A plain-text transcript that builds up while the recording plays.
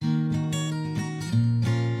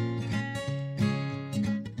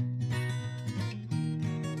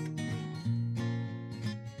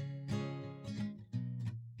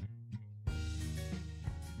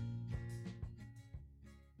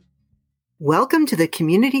Welcome to the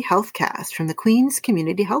Community Health Cast from the Queen's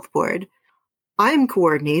Community Health Board. I'm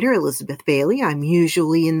Coordinator Elizabeth Bailey. I'm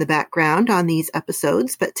usually in the background on these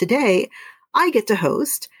episodes, but today I get to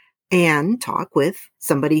host and talk with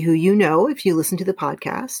somebody who you know if you listen to the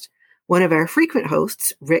podcast, one of our frequent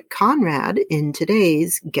hosts, Rick Conrad, in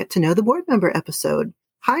today's Get to Know the Board Member episode.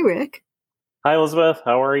 Hi, Rick. Hi, Elizabeth.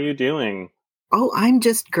 How are you doing? Oh, I'm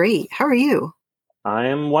just great. How are you? I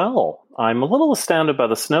am well. I'm a little astounded by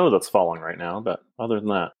the snow that's falling right now, but other than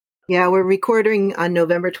that. Yeah, we're recording on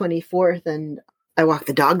November 24th, and I walked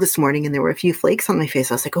the dog this morning, and there were a few flakes on my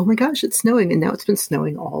face. I was like, oh my gosh, it's snowing, and now it's been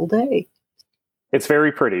snowing all day. It's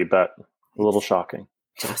very pretty, but a little shocking.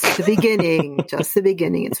 Just the beginning. Just the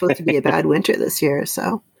beginning. It's supposed to be a bad winter this year,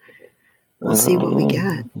 so we'll see what we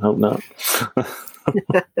get. Hope not.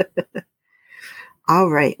 All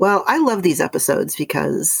right. Well, I love these episodes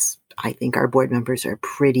because I think our board members are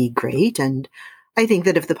pretty great. And I think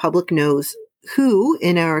that if the public knows who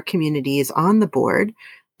in our community is on the board,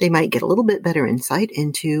 they might get a little bit better insight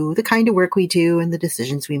into the kind of work we do and the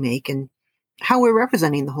decisions we make and how we're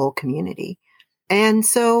representing the whole community. And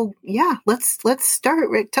so, yeah, let's start.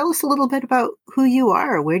 Rick, tell us a little bit about who you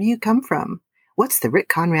are. Where do you come from? What's the Rick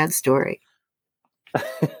Conrad story?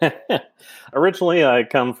 Originally, I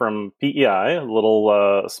come from PEI, a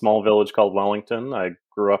little small village called Wellington. I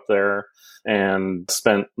grew up there and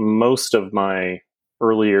spent most of my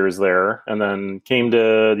early years there, and then came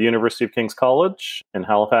to the University of King's College in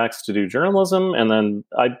Halifax to do journalism, and then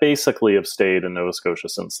I basically have stayed in Nova Scotia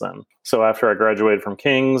since then. So after I graduated from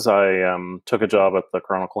King's, I took a job at the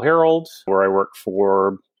Chronicle Herald, where I worked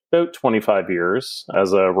for about 25 years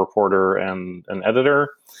as a reporter and an editor,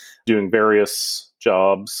 doing various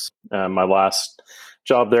jobs. My last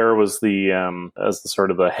job there was as the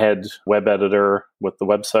sort of the head web editor with the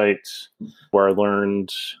website, where I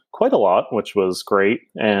learned quite a lot, which was great,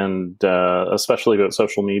 and especially about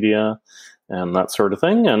social media and that sort of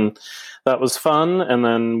thing. And that was fun. And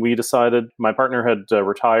then we decided, my partner had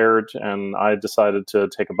retired, and I decided to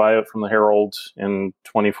take a buyout from the Herald in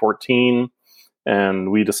 2014.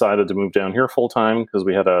 And we decided to move down here full time because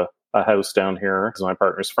we had a house down here, because my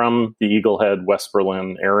partner's from the Eaglehead, West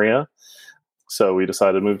Berlin area. So we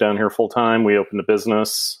decided to move down here full time. We opened a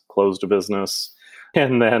business, closed a business,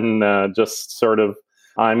 and then just sort of,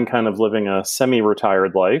 I'm kind of living a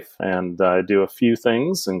semi-retired life, and I do a few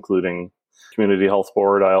things, including Community Health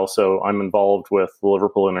Board. I'm involved with the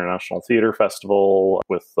Liverpool International Theatre Festival,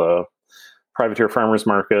 with the Privateer Farmers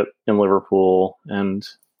Market in Liverpool, and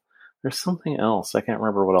there's something else. I can't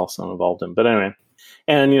remember what else I'm involved in. But anyway,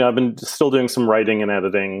 and, I've been still doing some writing and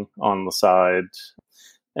editing on the side.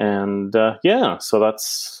 And so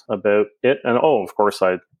that's about it. And of course,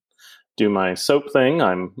 I do my soap thing.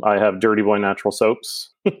 I have Dirty Boy Natural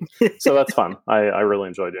Soaps. So that's fun. I really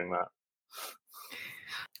enjoy doing that.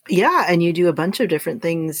 Yeah, and you do a bunch of different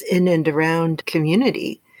things in and around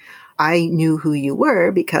community. I knew who you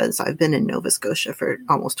were because I've been in Nova Scotia for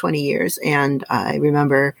almost 20 years. And I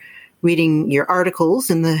remember reading your articles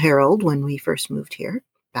in the Herald when we first moved here,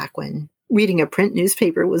 back when reading a print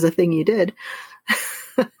newspaper was a thing you did.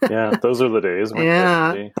 Yeah, those are the days.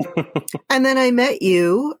 Yeah. And then I met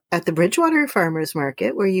you at the Bridgewater Farmers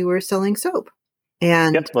Market, where you were selling soap.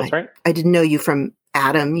 And yep, that's right. I didn't know you from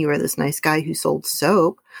Adam. You were this nice guy who sold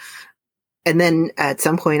soap. And then at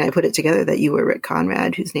some point I put it together that you were Rick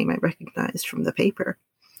Conrad, whose name I recognized from the paper.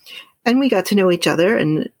 And we got to know each other.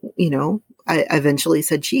 And, I eventually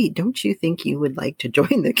said, gee, don't you think you would like to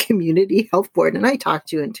join the Community Health Board? And I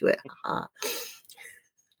talked you into it.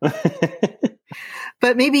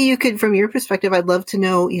 But maybe you could, from your perspective, I'd love to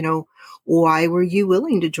know, why were you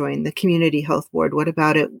willing to join the Community Health Board? What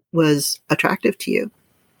about it was attractive to you?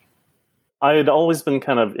 I had always been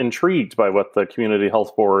kind of intrigued by what the Community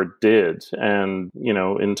Health Board did. And,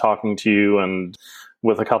 in talking to you and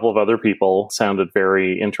with a couple of other people, sounded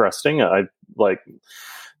very interesting.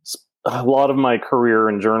 A lot of my career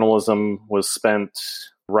in journalism was spent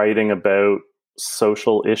writing about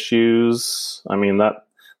social issues. I mean, that's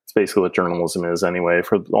basically what journalism is anyway,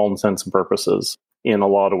 for all intents and purposes, in a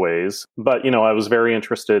lot of ways. But, I was very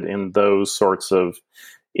interested in those sorts of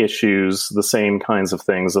issues, the same kinds of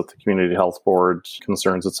things that the Community Health Board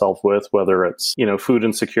concerns itself with, whether it's, food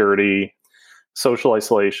insecurity, social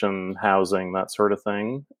isolation, housing, that sort of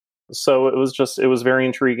thing. So it was very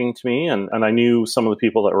intriguing to me. And I knew some of the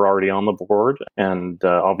people that were already on the board. And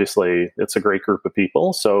obviously, it's a great group of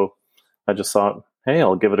people. So I just thought, hey,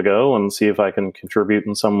 I'll give it a go and see if I can contribute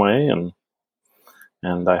in some way.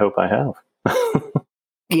 And I hope I have.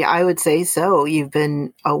 Yeah, I would say so. You've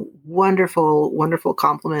been a wonderful, wonderful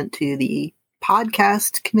compliment to the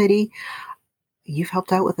podcast committee. you've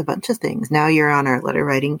helped out with a bunch of things. Now you're on our letter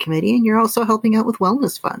writing committee, and you're also helping out with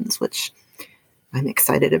wellness funds, which I'm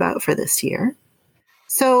excited about for this year.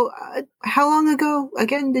 So how long ago,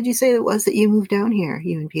 again, did you say it was that you moved down here,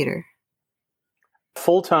 you and Peter?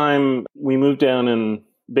 Full-time, we moved down in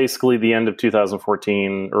basically the end of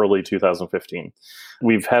 2014, early 2015.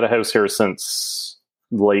 We've had a house here since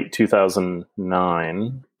late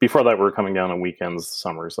 2009. Before that, we were coming down on weekends,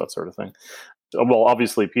 summers, that sort of thing. Well,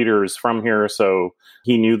 obviously, Peter's from here, so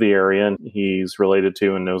he knew the area, and he's related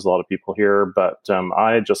to and knows a lot of people here. But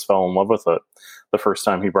I just fell in love with it the first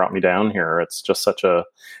time he brought me down here. It's just such a,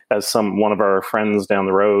 as one of our friends down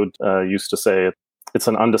the road used to say, it's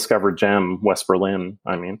an undiscovered gem, West Berlin.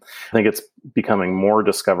 I mean, I think it's becoming more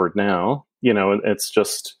discovered now. You know, it's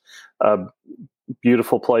just a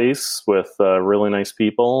beautiful place with really nice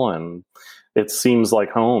people, and it seems like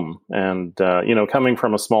home. And, you know, coming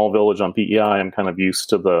from a small village on PEI, I'm kind of used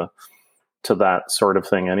to that sort of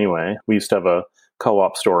thing anyway. We used to have a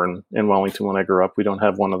co-op store in Wellington when I grew up. We don't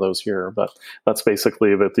have one of those here, but that's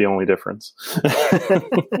basically about the only difference.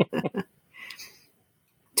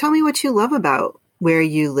 Tell me what you love about where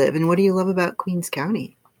you live, and what do you love about Queens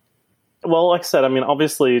County? Well, like I said, I mean,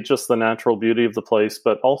 obviously just the natural beauty of the place,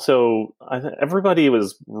 but also everybody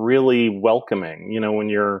was really welcoming. You know, when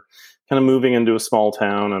you're kind of moving into a small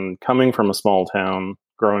town and coming from a small town,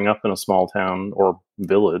 growing up in a small town or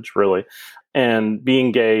village, really, and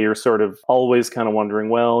being gay, you're sort of always kind of wondering,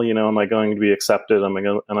 well, you know, am I going to be accepted? Am I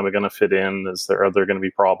going to fit in? Are there going to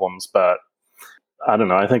be problems? But I don't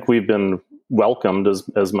know. I think we've been welcomed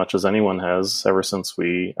as much as anyone has ever since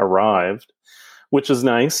we arrived, which is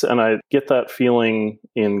nice. And I get that feeling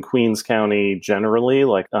in Queens County generally.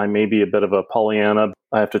 Like, I may be a bit of a Pollyanna.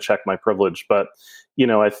 I have to check my privilege. But, you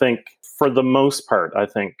know, I think for the most part, I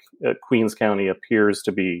think Queens County appears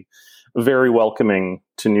to be very welcoming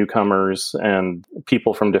to newcomers and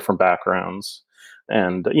people from different backgrounds.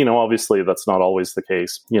 And, you know, obviously that's not always the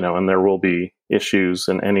case, you know, and there will be issues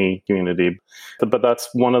in any community. But that's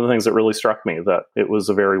one of the things that really struck me, that it was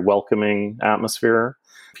a very welcoming atmosphere.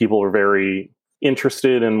 People were very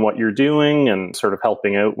interested in what you're doing and sort of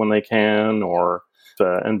helping out when they can,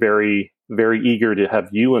 and very, very eager to have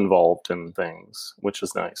you involved in things, which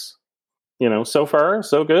is nice. You know, so far,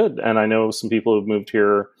 so good. And I know some people who've moved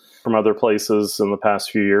here from other places in the past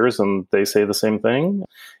few years, and they say the same thing.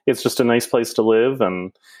 It's just a nice place to live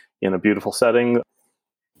and in a beautiful setting.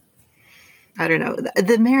 I don't know.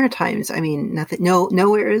 The Maritimes, I mean,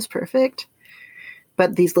 nowhere is perfect.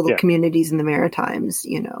 But these little communities in the Maritimes,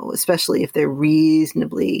 you know, especially if they're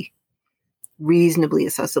reasonably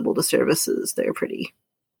accessible to services, they're pretty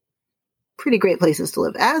great places to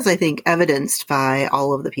live, as I think evidenced by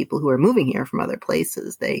all of the people who are moving here from other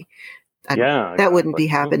places. That wouldn't be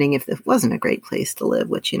happening if it wasn't a great place to live,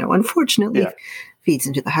 which, you know, unfortunately feeds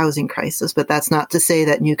into the housing crisis. But that's not to say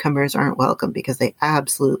that newcomers aren't welcome, because they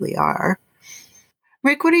absolutely are.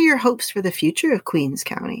 Rick, what are your hopes for the future of Queens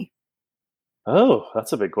County? Oh,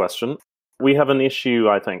 that's a big question. We have an issue,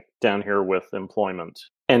 I think, down here with employment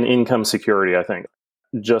and income security, I think.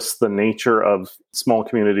 Just the nature of small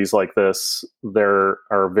communities like this, there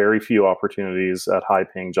are very few opportunities at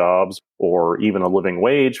high-paying jobs, or even a living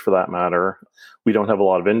wage for that matter. We don't have a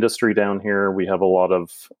lot of industry down here. We have a lot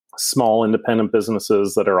of small independent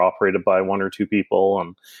businesses that are operated by one or two people,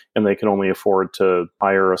 and they can only afford to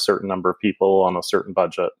hire a certain number of people on a certain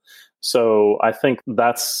budget. So I think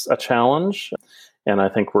that's a challenge. And I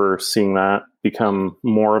think we're seeing that become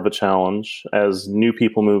more of a challenge as new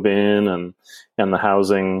people move in and the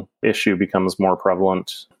housing issue becomes more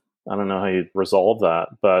prevalent. I don't know how you resolve that,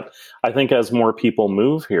 but I think as more people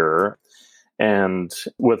move here, and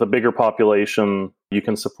with a bigger population, you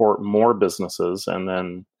can support more businesses, and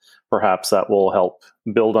then perhaps that will help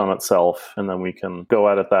build on itself, and then we can go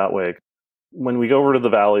at it that way. When we go over to the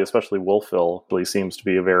valley, especially Wolfville, really seems to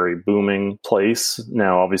be a very booming place.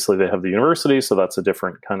 Now, obviously, they have the university, so that's a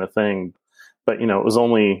different kind of thing. But, you know, it was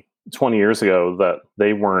only 20 years ago that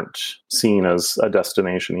they weren't seen as a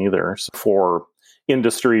destination either for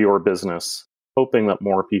industry or business. Hoping that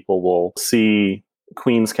more people will see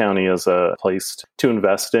Queens County as a place to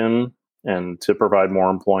invest in and to provide more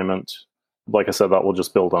employment. Like I said, that will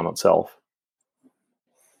just build on itself.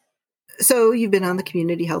 So you've been on the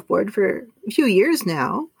Community Health Board for a few years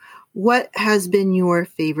now. What has been your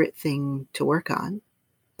favorite thing to work on?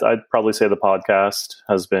 I'd probably say the podcast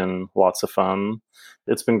has been lots of fun.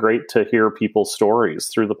 It's been great to hear people's stories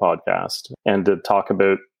through the podcast and to talk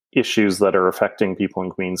about issues that are affecting people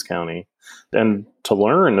in Queens County and to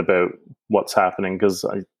learn about what's happening, because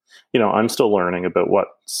I'm still learning about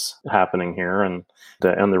what's happening here and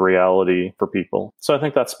the reality for people. So I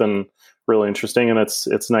think that's been really interesting. And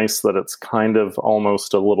it's nice that it's kind of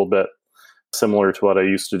almost a little bit similar to what I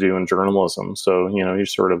used to do in journalism. So, you're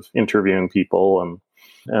sort of interviewing people,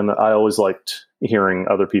 and I always liked hearing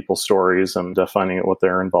other people's stories and finding out what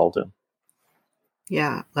they're involved in.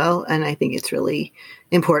 Yeah, well, and I think it's really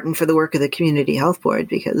important for the work of the Community Health Board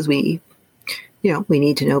because we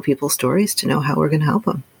need to know people's stories to know how we're going to help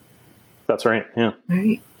them. That's right. Yeah.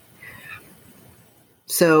 Right.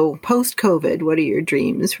 So, post-COVID, what are your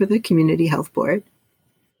dreams for the Community Health Board?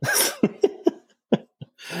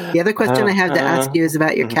 The other question I have to ask you is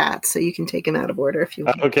about your cats, so you can take them out of order if you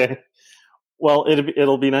want. Okay. Well,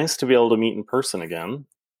 it'll be nice to be able to meet in person again.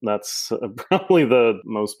 That's probably the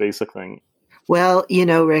most basic thing. Well,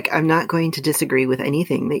 Rick, I'm not going to disagree with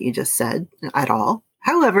anything that you just said at all.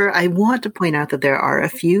 However, I want to point out that there are a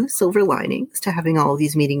few silver linings to having all of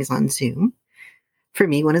these meetings on Zoom. For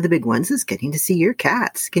me, one of the big ones is getting to see your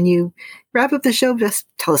cats. Can you wrap up the show? Just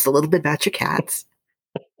tell us a little bit about your cats.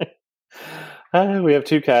 We have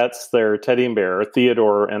two cats. They're Teddy and Bear,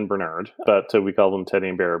 Theodore and Bernard, but we call them Teddy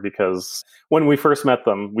and Bear because when we first met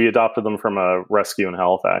them, we adopted them from a rescue in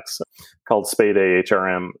Halifax called Spay Day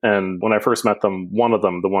HRM. And when I first met them, one of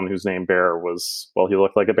them, the one whose name Bear was, well, he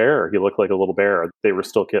looked like a bear. He looked like a little bear. They were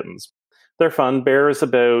still kittens. They're fun. Bear is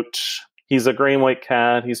he's a gray and white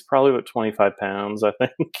cat. He's probably about 25 pounds, I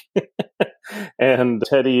think. And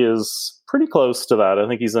Teddy is pretty close to that. I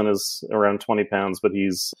think he's around 20 pounds, but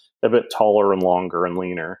he's a bit taller and longer and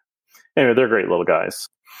leaner. Anyway, they're great little guys.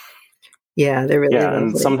 Yeah, they're really lovely.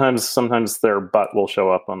 And sometimes their butt will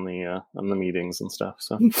show up on the meetings and stuff.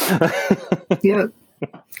 So yeah.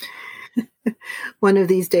 One of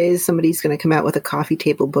these days, somebody's going to come out with a coffee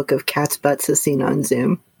table book of cats' butts as seen on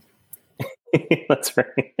Zoom. That's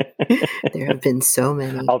right. There have been so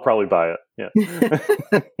many. I'll probably buy it.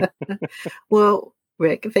 Yeah. Well,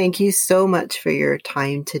 Rick, thank you so much for your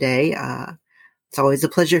time today. It's always a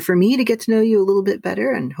pleasure for me to get to know you a little bit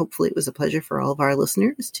better, and hopefully it was a pleasure for all of our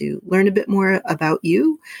listeners to learn a bit more about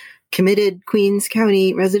you, committed Queens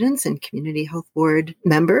County residents and Community Health Board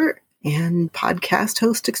member and podcast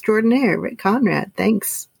host extraordinaire, Rick Conrad.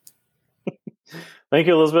 Thanks. Thank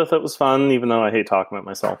you, Elizabeth. It was fun, even though I hate talking about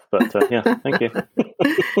myself. But yeah, thank you.